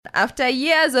After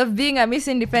years of being a Miss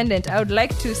Independent, I would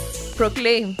like to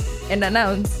proclaim and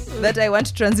announce that I want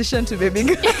to transition to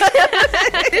Babygirl.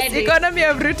 This economy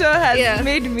of Ruto has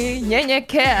made me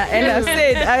nyenyekea, and I've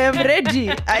said I am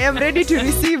ready. I am ready to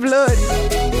receive loans.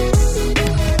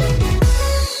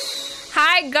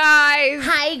 Hi guys.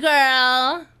 Hi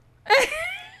girl.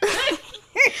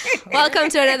 Welcome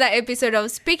to another episode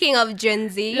of Speaking of Gen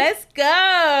Z. Let's go.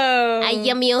 I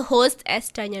am your host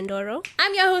Esther Nyandoro.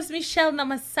 I'm your host Mitchelle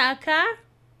Namasaka.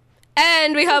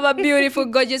 And we have a beautiful,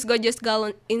 gorgeous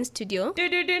girl in studio.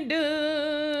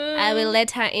 Do. I will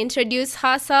let her introduce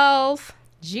herself.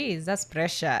 Jeez, that's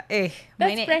pressure.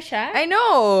 That's pressure. I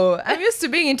know. I'm used to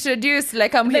being introduced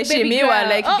like I'm Heshimiwa,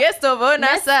 like guest of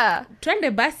honor, sir.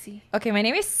 Twende basi. Okay, my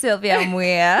name is Sylvia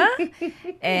Muia,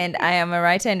 and I am a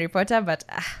writer and reporter, but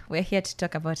we're here to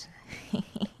talk about...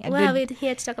 What are we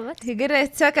here to talk about? We're going to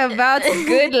talk about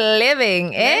good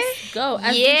living, eh? Let's go.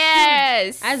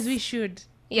 As we should.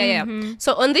 Yeah.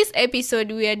 So on this episode,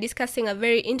 we are discussing a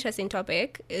very interesting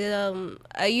topic.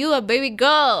 Are you a baby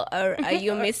girl or are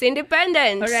you Miss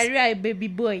Independent? Or are you a baby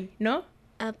boy? No?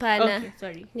 Apana. Okay,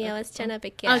 sorry. Ni ya wasichana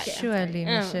peke yake. Okay. Surely,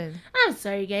 Michelle. I'm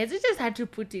sorry, guys. We just had to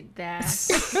put it there.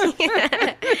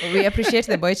 We appreciate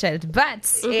the boy child. But,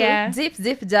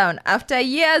 zip down. After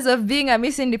years of being a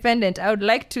Miss Independent, I would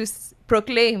like to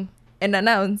proclaim and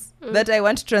announce that I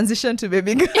want to transition to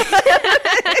Babygirl.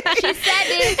 She said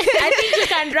it. I think you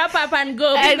can wrap up and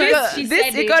go because she this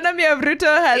said it. economy of Ruto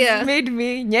has made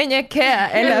me nyenyekea,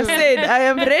 and I've said I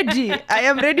am ready. I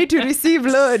am ready to receive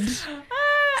load.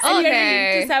 And you're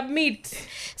ready to submit.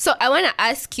 So I want to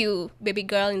ask you, baby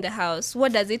girl in the house,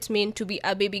 what does it mean to be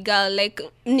a baby girl? Like,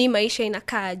 ni maisha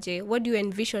inakaaje? What do you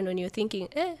envision when you're thinking,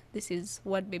 this is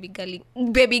what baby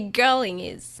girling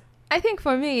is? I think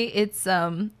for me, it's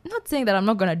not saying that I'm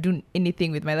not going to do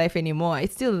anything with my life anymore. I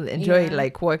still enjoy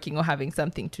like working or having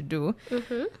something to do.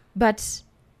 Mm-hmm. But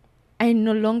I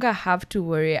no longer have to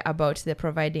worry about the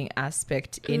providing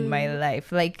aspect in my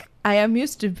life. Like, I am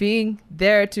used to being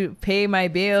there to pay my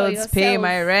bills, pay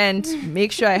my rent,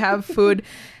 make sure I have food.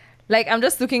 Like, I'm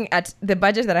just looking at the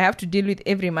budget that I have to deal with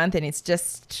every month, and it's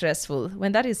just stressful.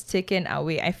 When that is taken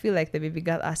away, I feel like the baby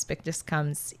girl aspect just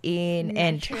comes in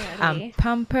naturally. And I'm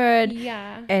pampered.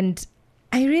 Yeah. And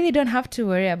I really don't have to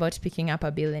worry about picking up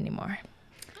a bill anymore.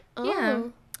 Oh. Yeah.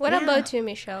 What about you,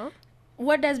 Michelle?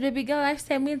 What does baby girl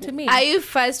lifestyle mean to me? Are you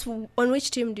first? On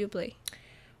which team do you play?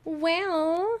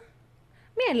 Well,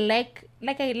 me, I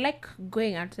like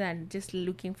going out there and just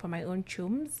looking for my own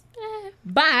chums.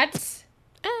 But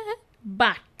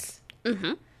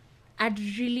I'd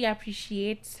really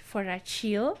appreciate for a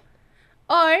chill.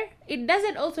 Or it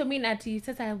doesn't also mean that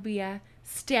I'll be a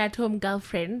stay-at-home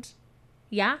girlfriend,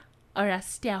 or a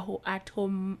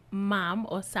stay-at-home mom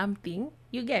or something.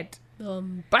 You get?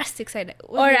 Burst excited.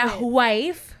 Or a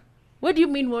wife. What do you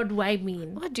mean? What do I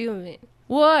mean? What do you mean?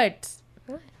 What?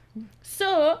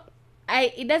 So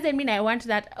it doesn't mean I want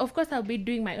that. Of course, I'll be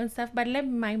doing my own stuff, but let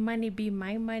my money be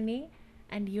my money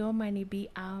and your money be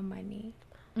our money.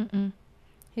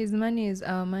 His money is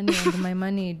our money, and my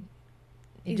money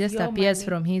it just appears money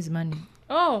from his money.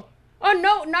 Oh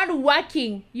no, not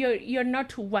working. You're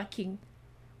not working.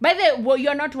 By the way,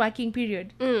 you're not working,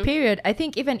 period. Period. I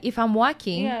think even if I'm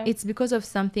working, it's because of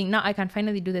something. Now I can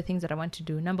finally do the things that I want to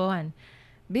do. Number one,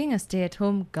 being a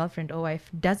stay-at-home girlfriend or wife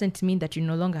doesn't mean that you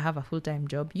no longer have a full-time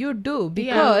job. You do,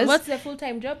 because... What's the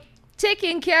full-time job?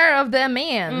 Taking care of the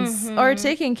mans or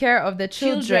taking care of the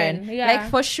children.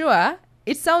 Like, for sure,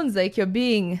 it sounds like you're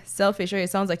being selfish, or it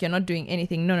sounds like you're not doing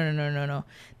anything. No.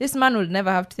 This man will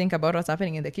never have to think about what's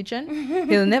happening in the kitchen.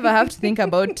 He'll never have to think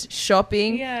about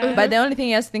shopping. But the only thing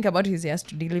he has to think about is he has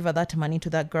to deliver that money to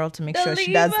that girl to make sure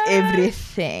she does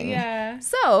everything.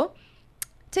 So,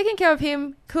 taking care of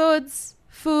him, clothes,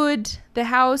 food, the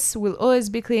house will always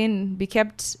be clean, be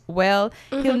kept well.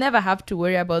 He'll never have to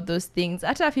worry about those things.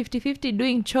 After 50-50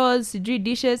 doing chores, do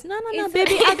dishes. No,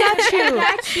 baby, I got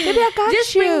you. Baby, I got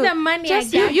just you. Just bring the money.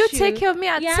 Just you take care of me.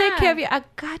 I take care of you. I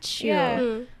got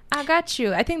you. I got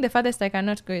you. I think the farthest I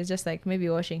cannot go is just like maybe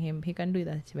washing him. He can do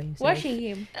that by himself. Washing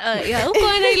him. How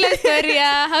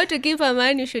to keep a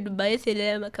man? You should buy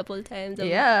them a couple times.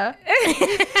 Yeah.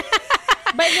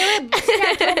 By the way,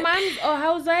 stay-at-home moms or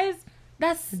housewives,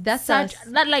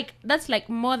 that's like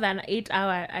more than 8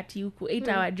 hour at Yuku, 8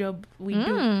 hour job we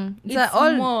do. It's a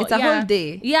whole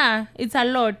day. Yeah, it's a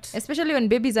lot. Especially when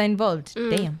babies are involved.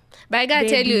 Damn. But I gotta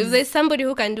tell you, if there's somebody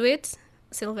who can do it,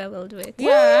 Sylvia will do it.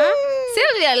 Yeah.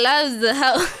 Sylvia loves the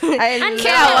house. And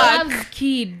Sylvia loves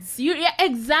kids.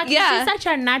 Exactly. Yeah. She's such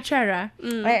a nurturer.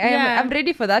 I'm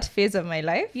ready for that phase of my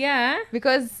life. Yeah.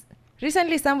 Because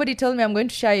Recently, somebody told me I'm going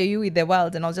to share you with the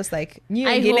world, and I was just like,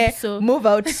 I hope so. Move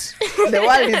out. The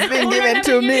world is being given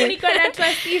to me.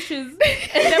 Trust issues.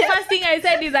 The first thing I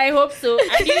said is, I hope so.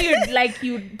 I knew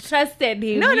you trusted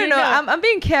him. No. I'm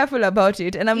being careful about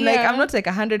it, and I'm not like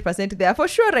 100% there. For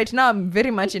sure, right now, I'm very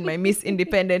much in my Miss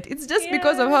Independent. It's just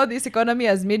because of how this economy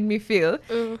has made me feel.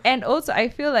 And also, I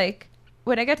feel like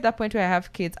when I get to that point where I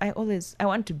have kids, I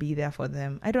want to be there for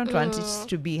them. I don't want it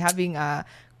to be having a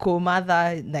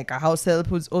co-mother, like a house help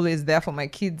who's always there for my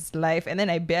kids' life, and then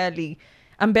I'm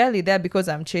barely there because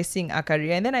I'm chasing a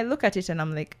career. And then I look at it and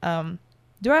I'm like,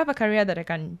 do I have a career that I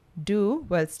can do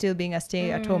while still being a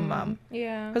stay-at-home mom?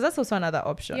 Yeah, because that's also another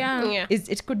option.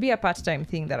 It could be a part-time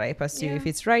thing that I pursue, if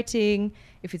it's writing,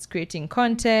 if it's creating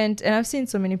content. And I've seen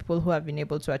so many people who have been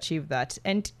able to achieve that,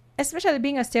 and especially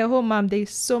being a stay-at-home mom, there's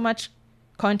so much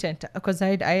content, because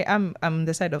I'm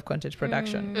the side of content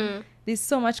production. There's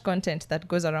so much content that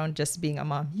goes around just being a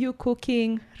mom. You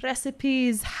cooking,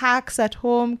 recipes, hacks at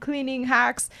home, cleaning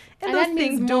hacks, and those that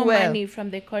things means do more well. money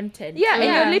from the content. And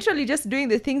you're literally just doing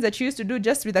the things that you used to do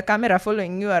just with the camera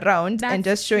following you around. That's and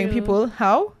just showing true. people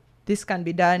how this can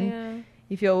be done.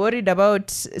 If you're worried about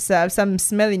some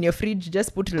smell in your fridge,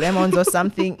 just put lemons or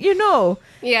something,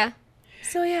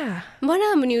 So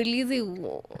mbona mniulizi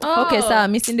okay, so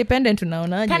Miss Independent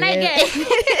unaonaje? Can I get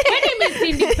when you Miss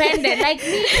Independent, like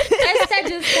me, Esther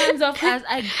just comes off as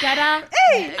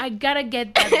I gotta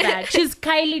get that bag. She's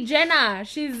Kylie Jenner,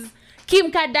 she's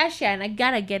Kim Kardashian. I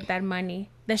gotta get that money,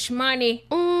 the shmoney.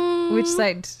 Which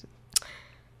side?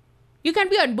 You can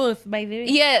be on both, by the way.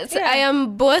 Yes, I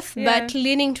am both, but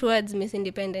leaning towards Miss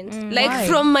Independent. Why?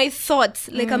 From my thoughts,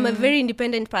 I'm a very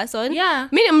independent person. Yeah.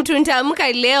 Mi ni mtu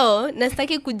nitaamka leo na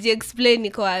sitaki kujiexplain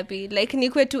niko wapi. Like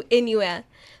nikwe to anywhere.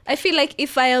 I feel like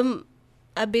if I am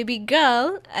a baby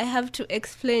girl, I have to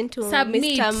explain to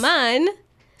Mr. Man.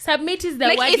 Submit is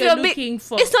the word you're looking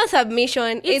for. It's not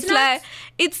submission. It's not. like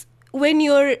it's when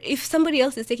if somebody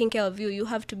else is taking care of you, you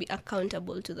have to be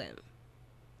accountable to them.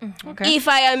 Okay. If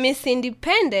I am Miss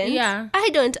Independent, I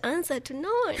don't answer to no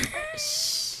one.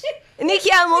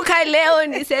 Nikiamuka leo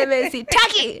niseme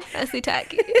sitaki.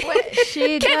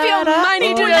 Keep your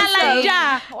money to yourself.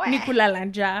 Nikulala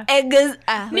njaa.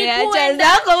 Niacha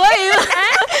zako wewe.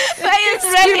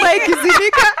 Stima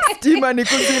ikizimika, stima ni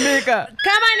kuzimika.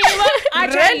 Kama ni hivyo,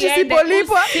 rent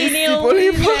isipolipwa,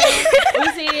 isipolipwa.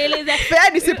 Usinieleze.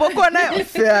 Fare nisipokuwa nayo,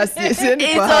 fare siendi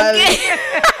pahali.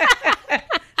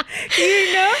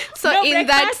 You know, so no in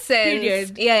that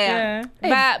sense, period.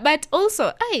 but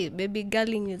also, baby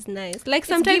girling is nice. Like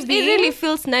sometimes it really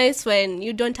feels nice when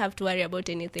you don't have to worry about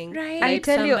anything. Right. I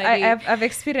tell you, I've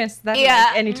experienced that,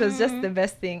 and it was just the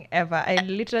best thing ever. I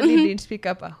literally didn't pick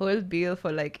up a whole bill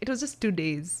for it was just 2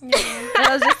 days. And I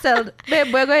was just told,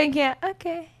 babe, we're going here.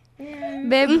 Okay.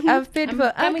 Babe, I've paid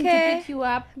for. Coming to pick you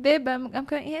up. Babe, I'm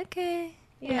going. Yeah, okay.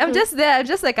 Yeah. I'm just there. I'm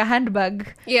just like a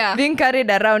handbag. Yeah. Being carried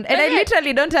around. And I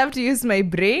literally don't have to use my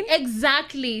brain.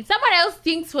 Exactly. Someone else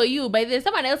thinks for you, but then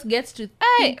someone else gets to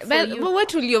think for you. But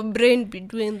what will your brain be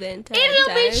doing the entire time?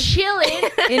 It'll be chilling.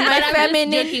 In my feminine.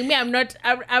 I'm just joking. Me, I'm not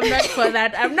for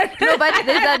that. I'm not. No, but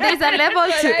there's a level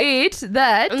to it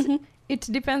that it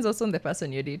depends also on the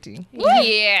person you're dating.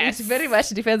 Yes. It very much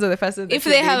depends on the person that if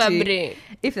you're they have dating. a brain.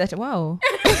 If that, wow.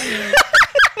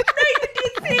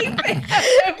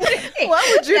 Why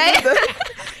would you do that?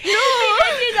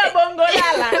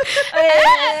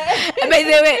 By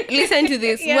the way, listen to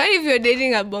this. What if you're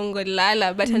dating a bongo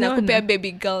lala but anakupea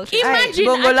baby girl treatment? Imagine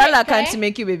bongo lala can't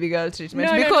make you baby girl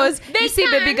treatment because you see,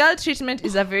 baby girl treatment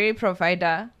is a very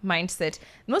provider mindset.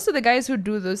 Most of the guys who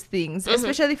do those things,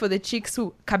 especially for the chicks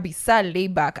who kabisa lay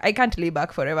back, I can't lay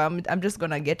back forever. I'm just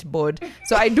gonna get bored.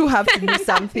 So I do have to do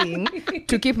something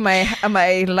to keep my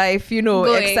life,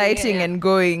 going, exciting and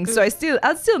going. So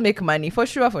I'll still make money for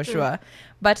sure.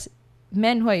 But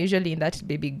men who are usually in that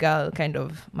baby girl kind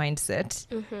of mindset,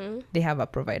 they have a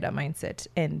provider mindset,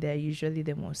 and they're usually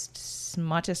the most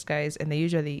smartest guys, and they're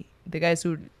usually the guys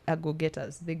who are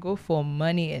go-getters. They go for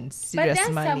money and serious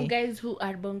money. But there's some guys who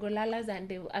are bongolalas and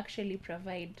they will actually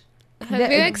provide.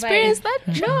 Have you experienced that?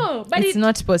 No, but it's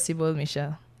not possible,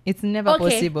 Michelle. It's never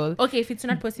possible. Okay, if it's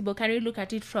not possible, can we look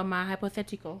at it from a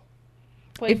hypothetical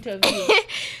point of view?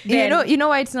 You know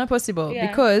why it's not possible? Yeah.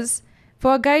 Because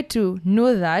for a guy to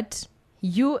know that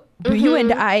you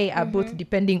and I are both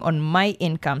depending on my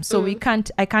income, so I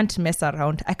can't mess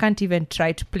around. I can't even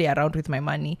try to play around with my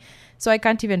money. So I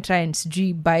can't even try and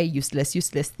buy useless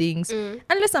things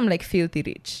unless I'm like filthy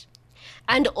rich.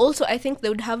 And also, I think they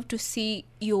would have to see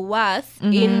your worth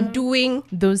in doing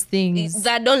those things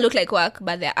that don't look like work,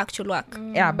 but they're actual work.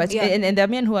 Yeah, but and there are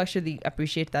men who actually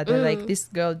appreciate that. They're like, this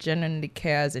girl genuinely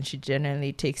cares and she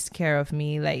genuinely takes care of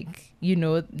me. Like, you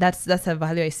know, that's a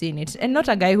value I see in it. And not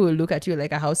a guy who will look at you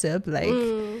like a house help, like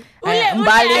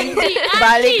Bali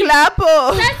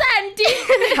Klapo. That's auntie.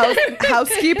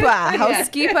 Housekeeper,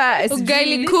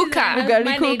 Ugali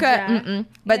cooker.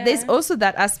 But there's also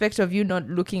that aspect of you not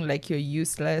looking like you're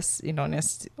useless, in all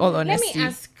honesty. Let me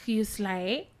ask you,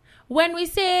 Sly. When we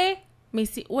say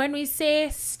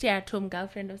stay-at-home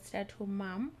girlfriend or stay-at-home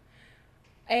mom,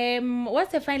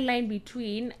 what's the fine line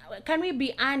between, can we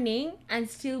be earning and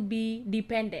still be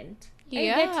dependent?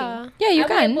 Yeah, you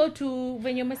can. Able to,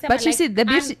 when you but you see the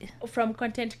beauty from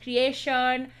content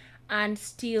creation and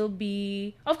still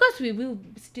be, of course we will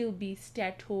still be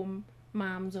stay-at-home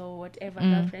moms or whatever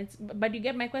girlfriends, but you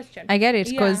get my question. I get it,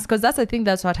 because that's, I think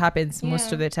that's what happens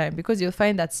most of the time, because you'll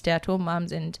find that stay-at-home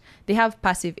moms and they have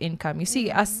passive income. You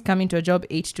see us coming to a job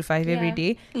 8 to 5 every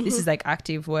day. This is like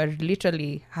active. We're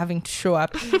literally having to show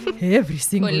up every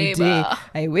single day.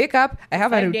 I wake up, I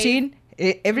have a routine.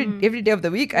 Every day of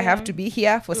the week I have to be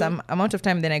here for some amount of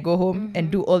time, then I go home and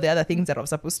do all the other things that I'm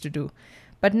supposed to do.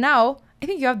 But now I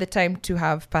think you have the time to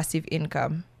have passive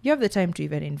income. You have the time to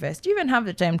even invest. You even have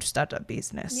the time to start a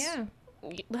business. Yeah,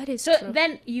 that is so true.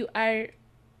 then you're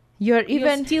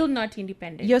still not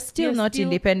independent. You're still not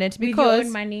independent because with your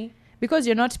own money, because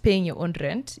you're not paying your own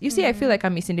rent. You see, I feel like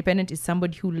a Miss Independent is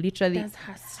somebody who literally does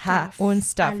her own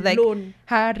stuff, alone. like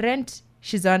her rent,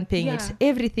 she's on paying it,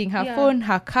 everything, her phone,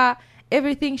 her car,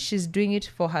 everything, she's doing it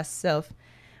for herself.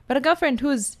 But a girlfriend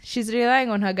she's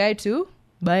relying on her guy to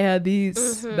buy her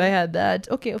this, buy her that.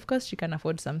 Okay, of course she can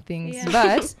afford some things,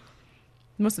 but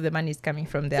most of the money is coming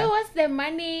from there. So what's the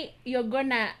money you're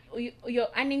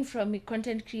earning from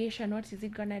content creation? What is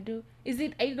it gonna do?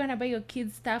 Are you gonna buy your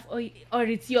kids stuff or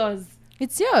it's yours?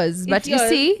 It's yours, but you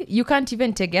see, you can't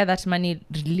even take care that money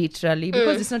literally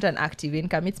because it's not an active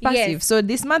income. It's passive. Yes. So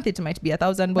this month it might be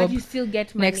 1,000 bob. But you still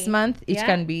get money. Next month it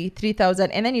can be 3,000,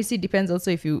 and then you see, depends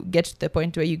also if you get to the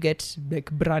point where you get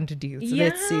like brand deals.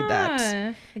 Let's say that,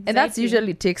 exactly. and that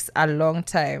usually takes a long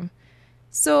time.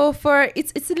 So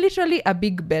it's literally a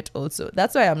big bet. Also,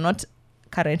 that's why I'm not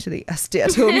currently a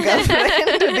stay-at-home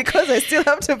girlfriend because I still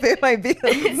have to pay my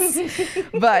bills.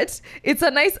 But it's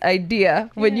a nice idea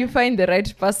when you find the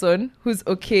right person who's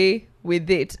okay with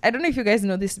it. I don't know if you guys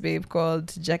know this babe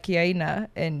called Jackie Aina,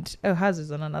 and hers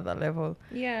is on another level.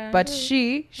 Yeah. But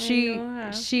she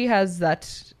has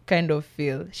that kind of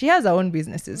feel. She has her own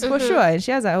businesses for sure, and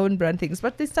she has her own brand things,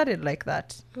 but they started like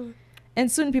that.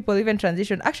 And soon people even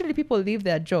transition. Actually, people leave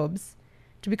their jobs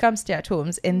to become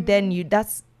stay-at-homes, and then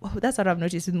that's what I've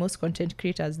noticed with most content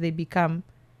creators. They become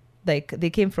like, they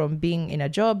came from being in a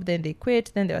job, then they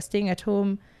quit, then they were staying at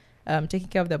home, taking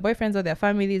care of their boyfriends or their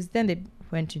families, then they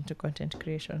went into content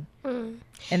creation.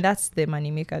 And that's the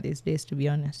money maker these days, to be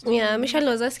honest. Yeah, Michelle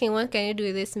was asking, what can you do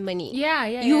with this money?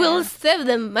 You will save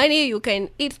the money, you can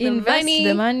eat the invest money.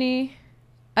 the money.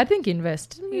 I think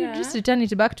invest. Just return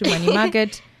it back to money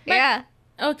market.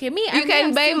 Okay, you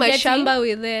can buy my shamba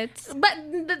with it. But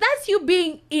that's you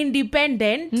being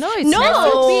independent. No, it's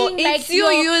not. It's you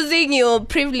using your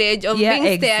privilege of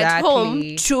being stay at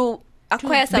home to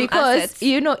acquire some assets. Because,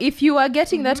 you know, if you are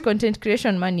getting that content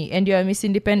creation money and you are Miss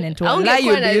Independent, you'll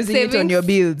be using it on your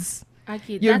bills.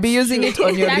 Okay, you'll be using it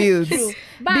on your bills. True.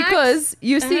 Because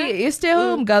you see, you stay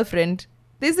home girlfriend,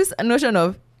 there's this notion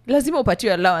of lazima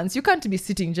upatiwe allowance. You can't be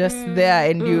sitting just there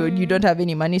and you don't have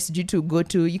any money due to go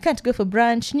to. You can't go for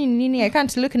brunch. I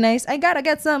can't look nice. I gotta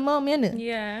get some more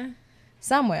money.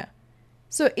 Somewhere.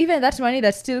 So even that money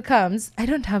that still comes, I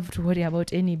don't have to worry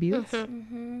about any bills.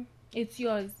 It's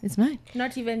yours. It's mine.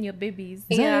 Not even your babies.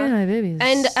 It's not even my babies.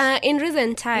 And in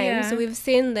recent times, we've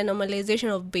seen the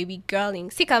normalization of baby girling.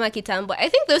 Si kama kitambo. I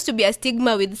think there used to be a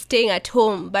stigma with staying at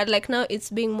home, but like now it's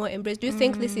being more embraced. Do you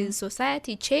think this is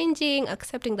society changing,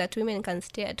 accepting that women can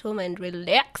stay at home and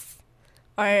relax?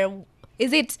 Or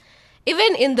is it,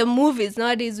 even in the movies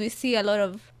nowadays, we see a lot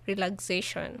of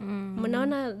relaxation.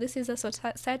 Mnaona this is a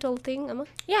societal thing, Ama?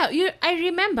 I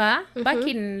remember back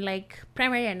in like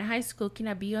primary and high school,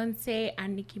 kina Beyonce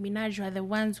and Nicki Minaj were the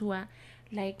ones who were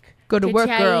like, go to work,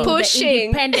 girl,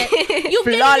 pushing, you get your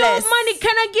money,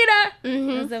 can I get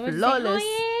a flawless?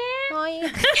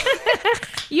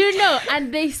 You know,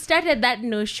 and they started that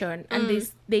notion, and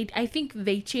they I think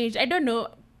they changed. I don't know,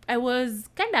 I was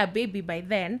kind of a baby by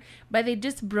then, but they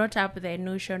just brought up the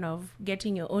notion of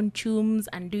getting your own chums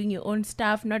and doing your own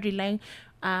stuff, not relying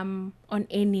on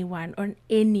anyone, on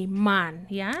any man,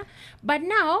 But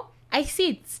now I see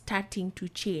it starting to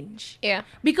change. Yeah.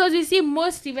 Because you see,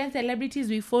 most even celebrities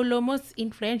we follow, most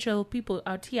influential people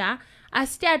out here are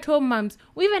stay-at-home moms.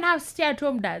 We even have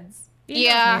stay-at-home dads. You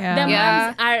know? Yeah. The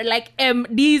moms are like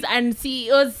MDs and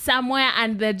CEOs somewhere,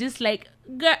 and they're just like,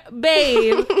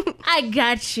 babe, I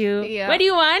got you. Yeah. What do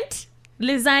you want?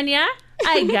 Lasagna?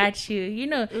 I got you. You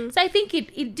know. So I think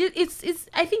it's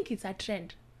I think it's a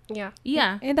trend. Yeah.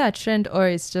 Yeah. Either a trend or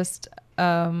it's just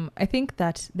I think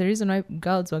that the reason why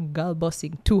girls were girl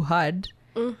bossing too hard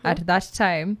at that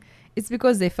time is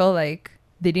because they felt like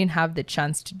they didn't have the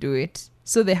chance to do it.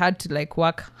 So they had to like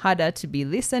work harder to be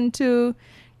listened to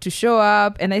show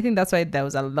up. And I think that's why there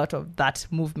was a lot of that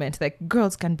movement. Like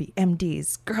girls can be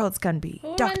MDs, girls can be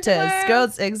doctors,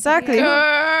 girls, exactly.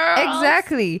 Girls.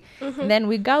 Exactly. Then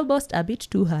we girl bossed a bit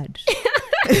too hard.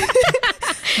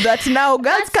 That now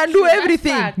girls can do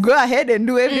everything. Go ahead and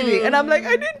do everything. And I'm like,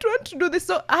 I didn't want to do this.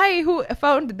 So I, who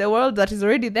found the world that is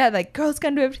already there, like girls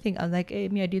can do everything. I was like, hey,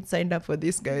 me, I didn't sign up for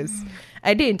this, guys.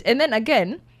 I didn't. And then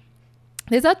again,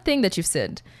 there's that thing that you've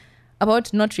said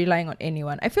about not relying on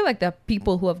anyone. I feel like there are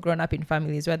people who have grown up in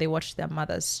families where they watch their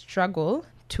mothers struggle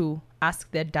to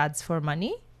ask their dads for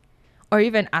money or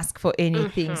even ask for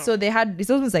anything. So it's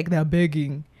almost like they're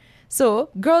begging. So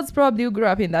girls probably who grew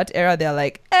up in that era, they're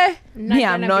like, it's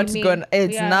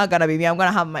not gonna be me. I'm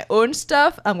gonna have my own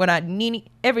stuff. I'm gonna need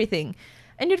everything.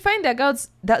 And you'd find that girls,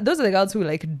 those are the girls who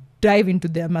like dive into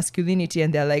their masculinity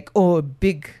and they're like, oh,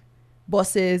 big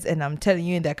bosses. And I'm telling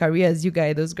you, in their careers,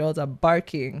 those girls are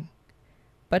barking.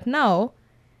 But now,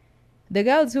 the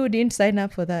girls who didn't sign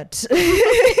up for that,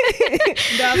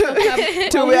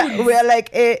 we're like,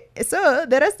 so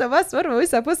the rest of us, what are we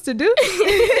supposed to do?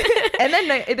 And then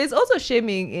like, there's also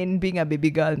shaming in being a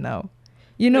baby girl now.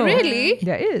 You know, really?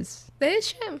 There is. There is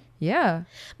shame. Yeah.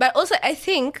 But also, I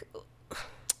think,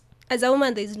 as a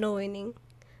woman, there's no winning.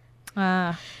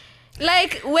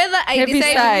 Like, whether I Heavy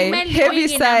decide... sigh. Heavy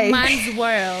sigh. In a man's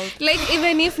world. Like,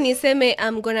 even if Niseme,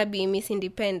 I'm gonna be Miss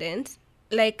Independent,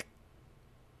 like,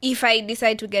 if I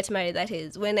decide to get married, that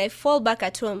is, when I fall back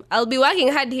at home, I'll be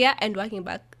working hard here and working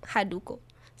back hard huko.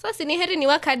 So, siniheri ni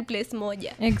work hard place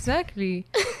moja. Exactly.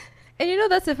 And you know,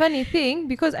 that's a funny thing,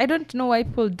 because I don't know why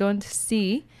people don't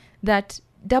see that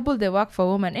double the work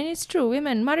for women. And it's true,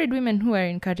 married women who are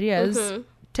in careers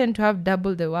tend to have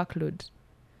double the workload.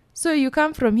 So you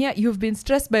come from here, you've been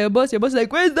stressed by your boss is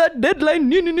like, where's that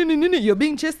deadline? You're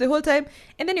being chased the whole time.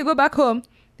 And then you go back home,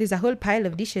 there's a whole pile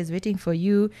of dishes waiting for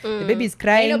you. The baby's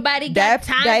crying,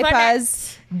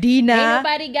 diapers, dinner. Ain't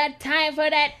nobody got time for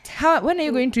that. When are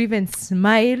you going to even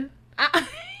smile?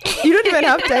 You don't even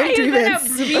have time to even...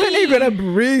 When are you going to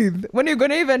breathe? When are you going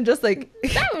to even just like...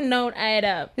 That would not add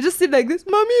up. You just sit like this,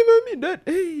 mommy, dad,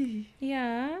 hey.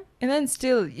 Yeah. And then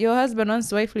still, your husband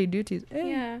wants wifely duties. Hey.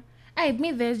 Yeah. I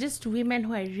mean, there's just women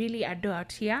who I really adore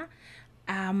out here.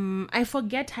 I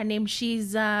forget her name.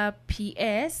 She's a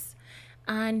PS.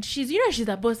 And she's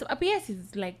a boss. A PS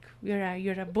is like, you're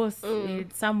a boss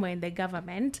somewhere in the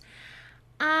government.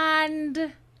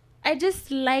 And I just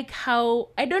like how,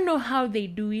 I don't know how they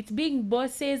do it, being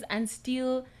bosses and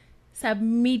still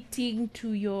submitting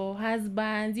to your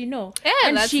husbands, Yeah,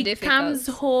 and that's she difficult. Comes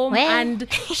home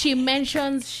and she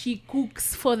mentions she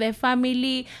cooks for the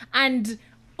family and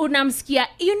unamskia,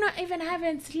 even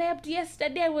haven't slept.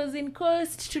 Yesterday I was in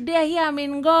Coast, today here I'm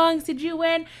in Gong, sijui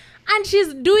when. And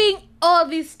she's doing all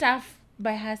this stuff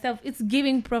by herself. It's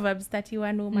giving Proverbs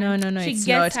 31 woman. No, it's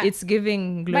not. It's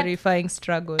giving glorifying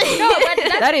struggle. No,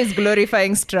 but that is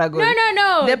glorifying struggle.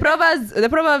 No. The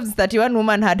Proverbs 31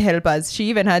 woman had helpers. She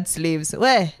even had slaves.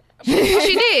 Where? She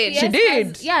did. She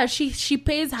did. She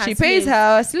pays her. She pays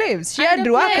her slaves. She had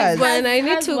workers. When I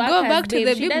need to go back to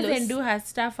the She Biblos. doesn't do her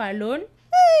stuff alone.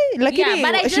 But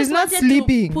she's not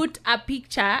sleeping. To put a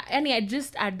picture, and I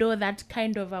just adore that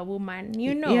kind of a woman,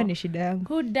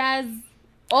 who does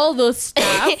all those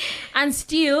stuff and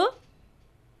still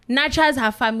nurtures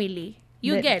her family.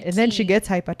 And then she gets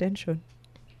hypertension.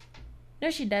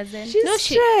 No, she doesn't. She's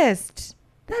stressed.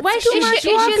 That's why too much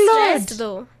she's workload. stressed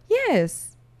though?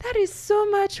 Yes. That is so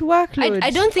much workload.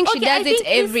 I don't think she does it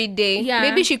every day. Yeah.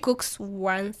 Maybe she cooks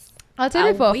once. I'll tell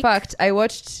you for week. a fact,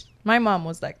 my mom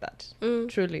was like that,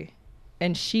 truly.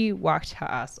 And she worked her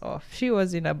ass off. She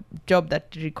was in a job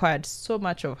that required so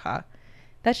much of her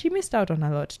that she missed out on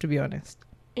a lot, to be honest.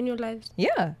 In your lives?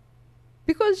 Yeah.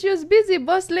 Because she was busy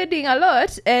boss leading a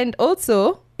lot. And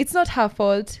also, it's not her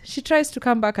fault. She tries to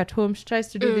come back at home. She tries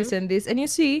to do this and this. And you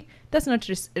see, that's not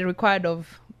required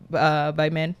of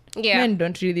by men. Yeah. Men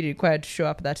don't really require to show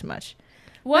up that much.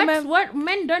 What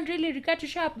men don't really require to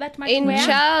show up that much In where?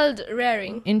 child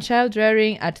rearing. In child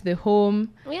rearing, at the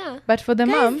home. Yeah. But for the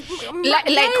mom, Like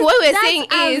what we're saying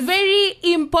are is very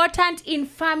important in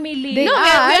family. they No,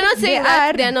 are, we're not saying they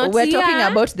that are, they're not- We're talking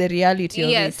Yeah. about the reality of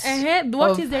Yes. it.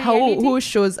 What Of is the how, reality? who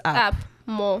shows up. up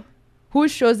more. Who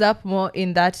shows up more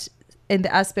in the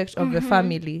aspect of the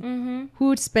family?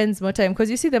 Who spends more time?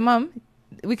 Because you see the mom,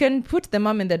 we can put the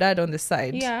mom and the dad on the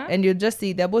side. Yeah. And you'll just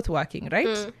see they're both working,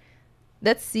 right?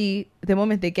 Let's see the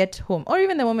moment they get home, or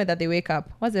even the moment that they wake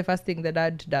up. What's the first thing the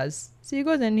dad does? So he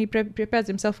goes and he prepares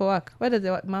himself for work. What does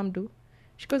the mom do?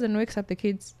 She goes and wakes up the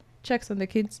kids, checks on the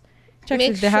kids, checks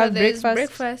Make if they sure have there's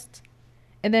breakfast.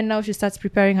 And then now she starts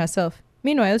preparing herself.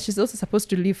 Meanwhile, she's also supposed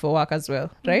to leave for work as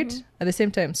well, right? At the same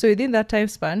time. So within that time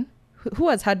span, who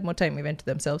has had more time even to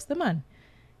themselves? The man.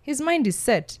 His mind is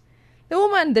set. The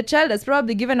woman, the child has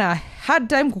probably given her a hard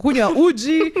time kukunywa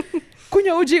uji.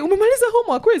 Kunywa uji. Umemaliza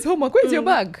homework. Where's homework? Where's your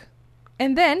bag?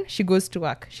 And then she goes to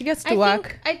work. She gets to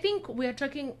work. I think we are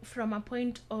talking from a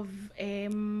point of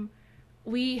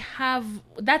we have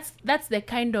that's the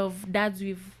kind of dads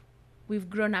we've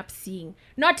grown up seeing.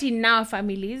 Not in our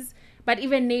families, but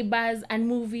even neighbors and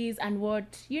movies and what,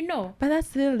 But that's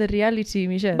still the reality,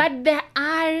 Michelle. But there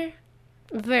are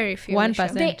Very few.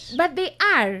 1%. but they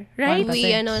are, right? 1%.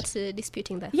 We are not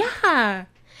disputing that. Yeah.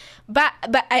 But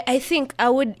I think I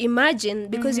would imagine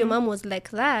because your mom was like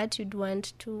that, you'd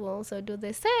want to also do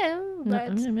the same. But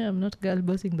I'm not girl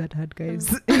bossing that hard,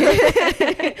 guys.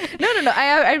 No.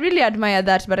 I really admire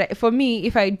that. But for me,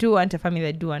 if I do want a family,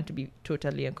 I do want to be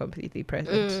totally and completely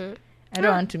present. I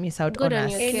don't want to miss out Good on on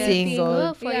a your kids. single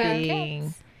Good for your thing.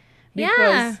 kids.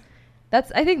 Because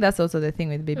I think that's also the thing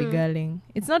with baby girling.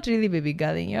 It's not really baby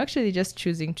girling. You're actually just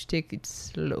choosing to take it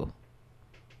slow.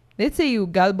 Let's say you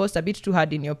girl bossed a bit too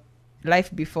hard in your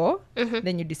life before,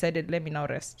 then you decided, let me now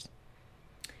rest.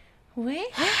 Wait.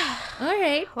 All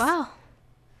right. Wow.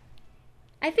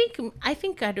 I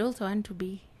think I'd also want to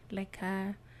be like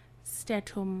a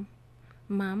stay-at-home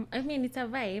mom. I mean, it's a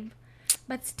vibe,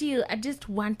 but still, I just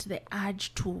want the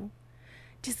urge to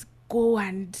just go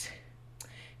and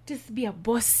just be a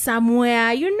boss somewhere,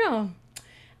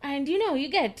 And you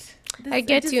get. I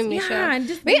get you, Michelle. Yeah, and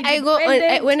just Maybe be I go on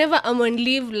independent. whenever I'm on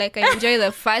leave. Like I enjoy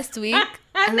the first week,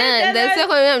 and then the second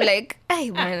week I'm like, "Hey,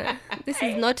 man, this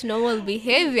is not normal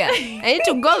behavior. I need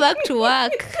to go back to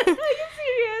work." Are you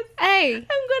serious? Hey,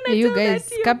 I'm gonna You tell that guys,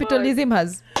 to your capitalism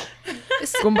has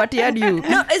combated you.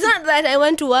 no, it's not that I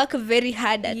want to work very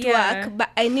hard at Yeah. work, but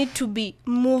I need to be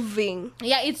moving. boss.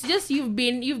 Yeah, it's just you've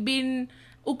been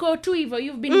uko tu hivyo,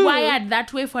 you've been wired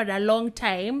that way for a long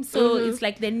time, so it's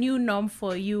like the new norm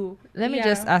for you. Let me Yeah.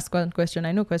 just ask one question.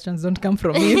 I know questions don't come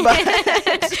from me,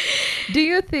 but do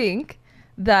you think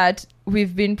that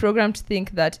we've been programmed to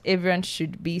think that everyone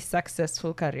should be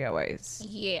successful career-wise?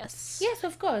 Yes. Yes,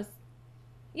 of course.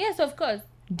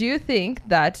 Do you think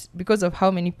that because of how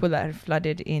many people are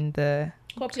flooded in the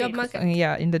Job market.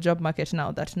 in the job market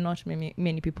now, that not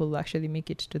many people will actually make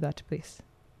it to that place?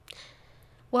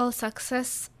 Well,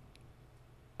 success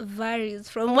varies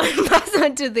from one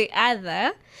person to the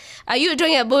other. Are you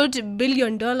talking about $1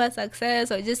 billion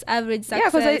success or just average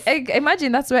success? Yeah, because I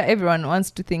imagine that's where everyone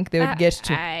wants to think they would get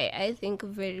to. I think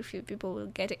very few people will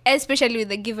get it, especially with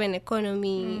the given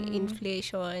economy,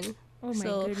 inflation. Oh my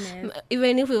so goodness.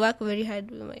 Even if we work very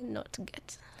hard, we might not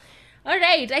get. All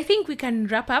right, I think we can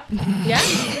wrap up. Yeah,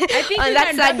 I think On we that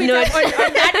can sad wrap it up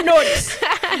on that note.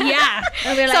 Yeah.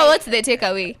 And we're So like, what's the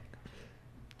takeaway?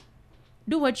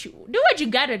 do what you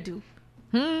gotta do.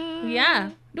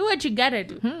 Yeah, do what you gotta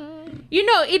do.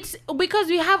 It's because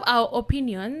we have our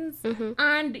opinions,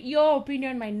 and your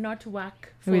opinion might not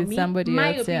work for With me. somebody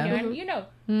My else, yeah. opinion,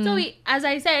 So as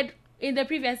I said in the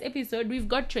previous episode, we've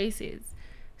got choices.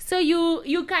 So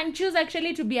you can choose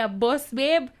actually to be a boss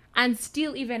babe and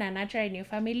still even a nurturer in your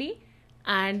family,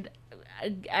 and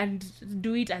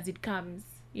do it as it comes.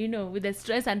 With the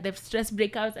stress and the stress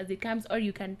breakouts as it comes, or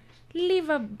you can live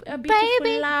a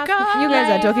beautiful life. You guys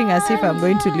are talking as if I'm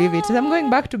going to leave it. I'm going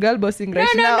back to girl bossing right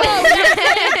now. No.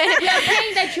 We are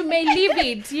praying that you may leave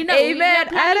it. We Amen. are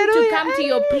planning to Hallelujah. come to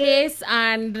your place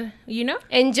and,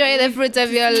 Enjoy the fruits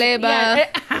of your labor.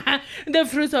 yeah, the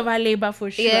fruits of our labor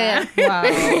for sure. Yeah.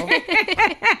 Wow.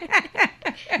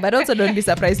 But also don't be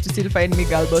surprised to still find me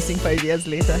girl bossing 5 years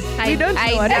later. We don't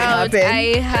know what doubt. happened.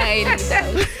 I highly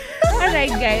doubt. All right,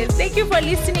 guys. Thank you for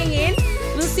listening in.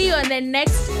 We'll see you on the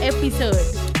next episode.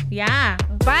 Yeah.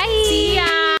 Bye. See ya.